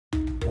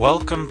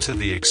Welcome to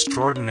the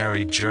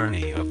extraordinary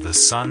journey of the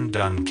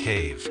Doong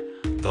Cave,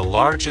 the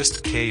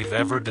largest cave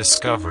ever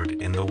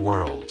discovered in the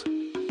world.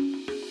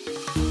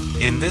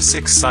 In this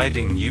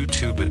exciting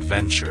YouTube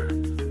adventure,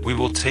 we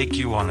will take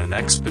you on an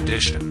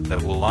expedition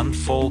that will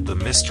unfold the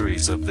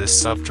mysteries of this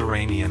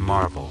subterranean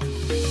marvel.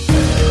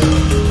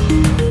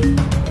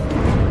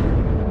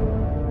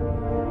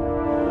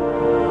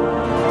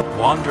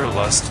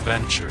 Wanderlust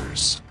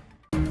Ventures.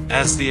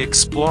 As the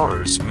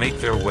explorers make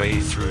their way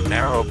through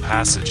narrow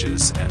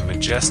passages and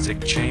majestic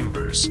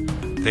chambers,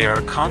 they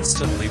are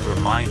constantly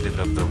reminded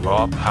of the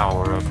raw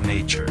power of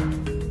nature.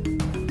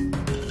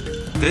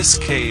 This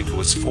cave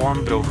was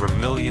formed over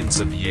millions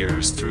of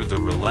years through the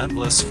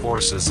relentless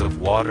forces of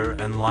water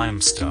and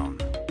limestone.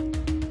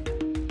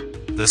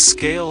 The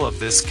scale of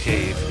this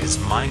cave is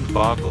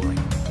mind-boggling.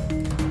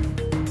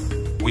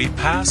 We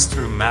pass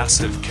through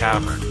massive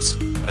caverns,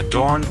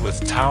 adorned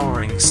with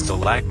towering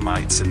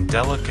stalagmites and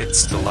delicate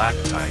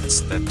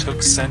stalactites that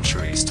took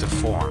centuries to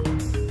form.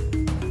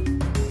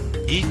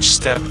 Each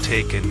step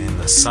taken in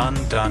the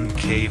Doong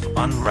Cave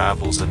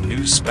unravels a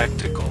new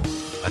spectacle,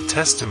 a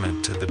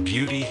testament to the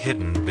beauty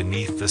hidden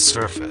beneath the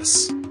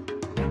surface.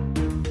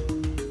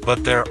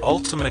 But their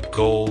ultimate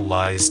goal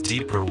lies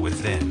deeper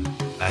within,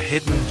 a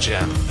hidden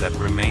gem that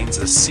remains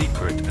a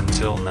secret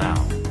until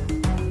now.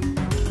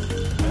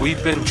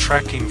 We've been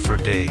trekking for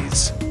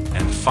days,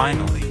 and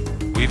finally,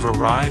 we've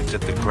arrived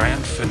at the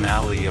grand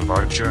finale of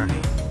our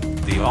journey,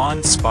 the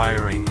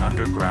awe-inspiring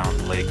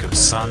underground lake of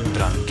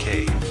Doong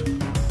Cave.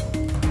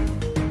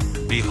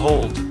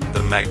 Behold,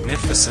 the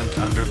magnificent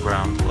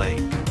underground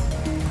lake.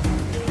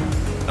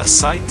 A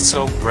sight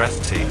so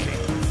breathtaking,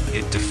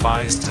 it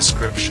defies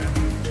description.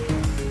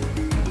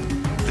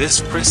 This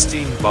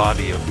pristine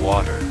body of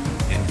water,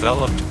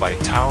 enveloped by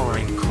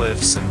towering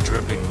cliffs and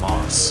dripping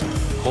moss,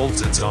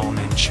 holds its own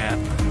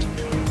enchantment.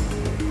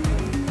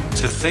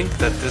 To think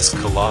that this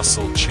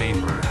colossal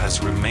chamber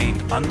has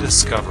remained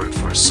undiscovered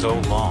for so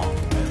long,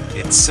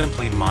 it's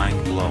simply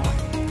mind-blowing.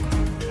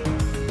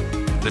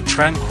 The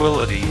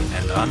tranquility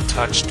and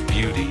untouched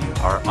beauty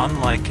are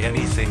unlike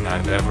anything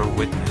I've ever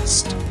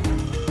witnessed.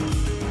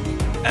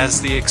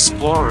 As the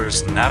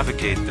explorers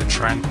navigate the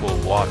tranquil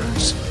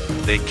waters,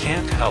 they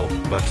can't help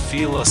but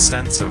feel a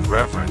sense of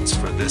reverence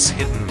for this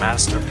hidden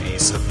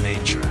masterpiece of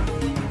nature.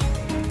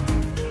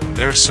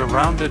 They're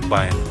surrounded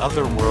by an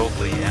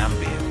otherworldly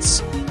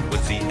ambience,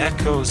 with the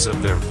echoes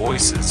of their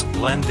voices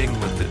blending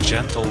with the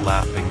gentle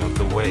lapping of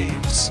the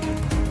waves.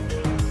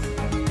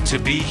 To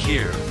be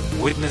here,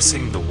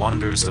 witnessing the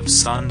wonders of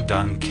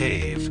Doong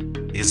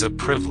Cave, is a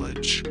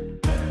privilege.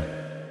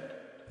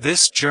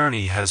 This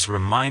journey has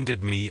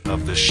reminded me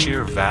of the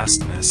sheer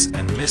vastness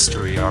and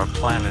mystery our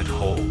planet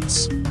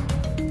holds.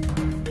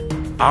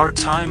 Our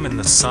time in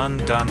the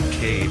Doong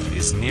Cave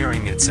is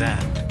nearing its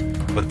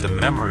end, but the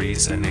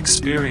memories and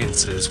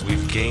experiences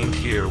we've gained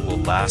here will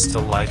last a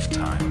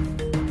lifetime.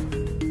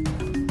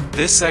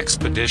 This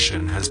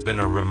expedition has been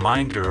a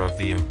reminder of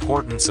the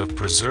importance of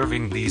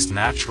preserving these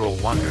natural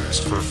wonders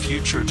for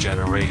future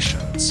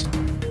generations.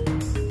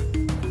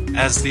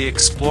 As the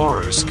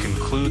explorers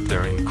conclude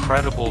their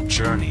incredible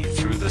journey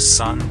through the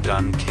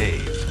Doong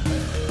Cave,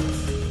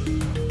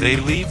 they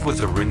leave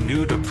with a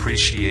renewed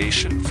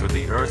appreciation for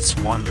the Earth's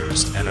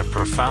wonders and a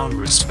profound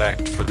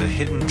respect for the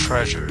hidden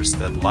treasures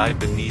that lie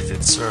beneath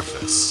its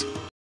surface.